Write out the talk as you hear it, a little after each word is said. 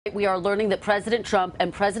We are learning that President Trump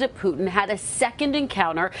and President Putin had a second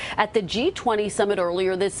encounter at the G20 summit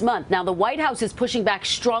earlier this month. Now, the White House is pushing back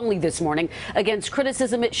strongly this morning against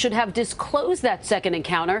criticism it should have disclosed that second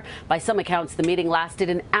encounter. By some accounts, the meeting lasted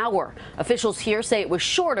an hour. Officials here say it was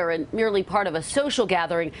shorter and merely part of a social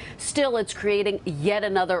gathering. Still, it's creating yet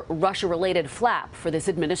another Russia-related flap for this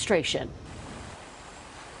administration.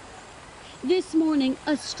 This morning,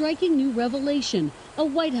 a striking new revelation. A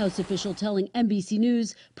White House official telling NBC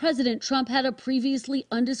News President Trump had a previously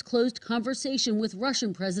undisclosed conversation with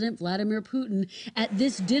Russian President Vladimir Putin at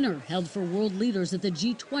this dinner held for world leaders at the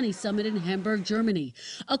G20 summit in Hamburg, Germany.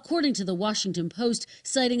 According to the Washington Post,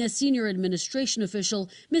 citing a senior administration official,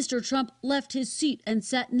 Mr. Trump left his seat and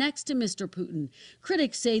sat next to Mr. Putin.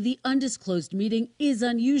 Critics say the undisclosed meeting is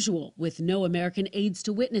unusual, with no American aides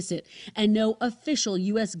to witness it, and no official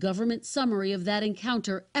U.S. government summary of that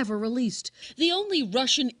encounter ever released. The only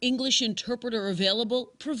Russian English interpreter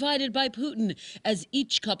available provided by Putin, as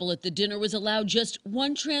each couple at the dinner was allowed just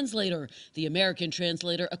one translator. The American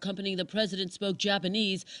translator accompanying the president spoke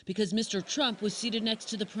Japanese because Mr. Trump was seated next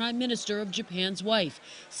to the Prime Minister of Japan's wife.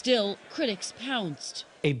 Still, critics pounced.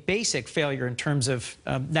 A basic failure in terms of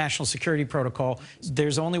national security protocol.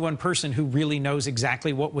 There's only one person who really knows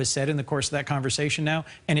exactly what was said in the course of that conversation now,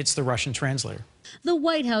 and it's the Russian translator. The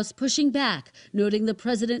White House pushing back, noting the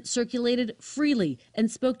president circulated freely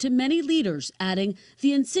and spoke to many leaders, adding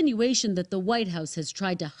the insinuation that the White House has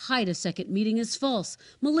tried to hide a second meeting is false,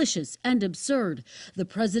 malicious, and absurd. The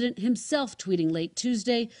president himself tweeting late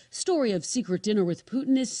Tuesday, story of secret dinner with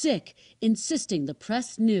Putin is sick, insisting the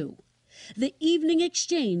press knew. The evening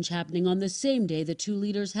exchange happening on the same day the two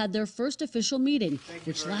leaders had their first official meeting,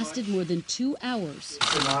 which lasted more than 2 hours.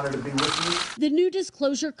 It's an honor to be with you. The new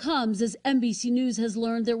disclosure comes as NBC News has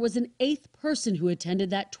learned there was an eighth person who attended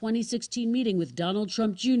that 2016 meeting with Donald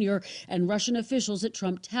Trump Jr. and Russian officials at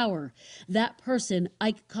Trump Tower. That person,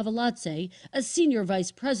 Ike Kavaladze, a senior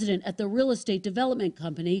vice president at the real estate development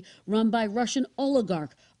company run by Russian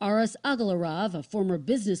oligarch Aras Agalarov, a former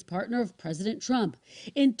business partner of President Trump.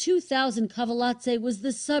 In 2000, Kavaladze was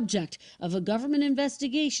the subject of a government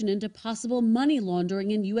investigation into possible money laundering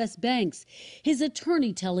in U.S. banks. His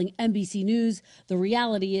attorney telling NBC News the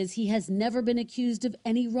reality is he has never been accused of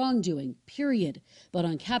any wrongdoing, period. But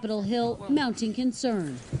on Capitol Hill, mounting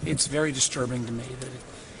concern. It's very disturbing to me that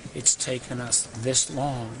it's taken us this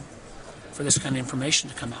long for this kind of information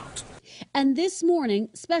to come out. And this morning,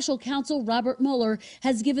 special counsel Robert Mueller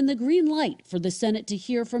has given the green light for the Senate to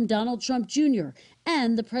hear from Donald Trump Jr.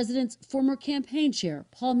 and the president's former campaign chair,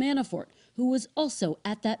 Paul Manafort, who was also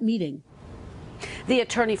at that meeting. The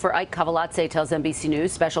attorney for Ike Kavaladze tells NBC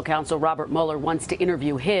News special counsel Robert Mueller wants to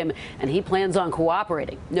interview him, and he plans on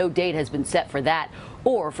cooperating. No date has been set for that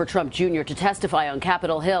or for Trump Jr. to testify on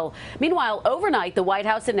Capitol Hill. Meanwhile, overnight, the White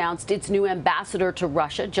House announced its new ambassador to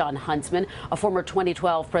Russia, Jon Huntsman, a former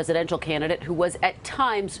 2012 presidential candidate who was at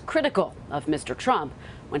times critical of Mr. Trump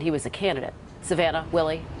when he was a candidate. Savannah,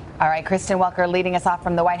 Willie. All right, Kristen Welker leading us off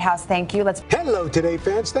from the White House. Thank you. Hello, Today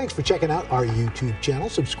fans. Thanks for checking out our YouTube channel.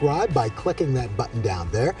 Subscribe by clicking that button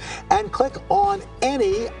down there and click on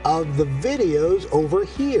any of the videos over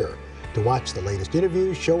here to watch the latest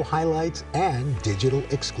interviews, show highlights, and digital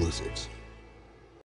exclusives.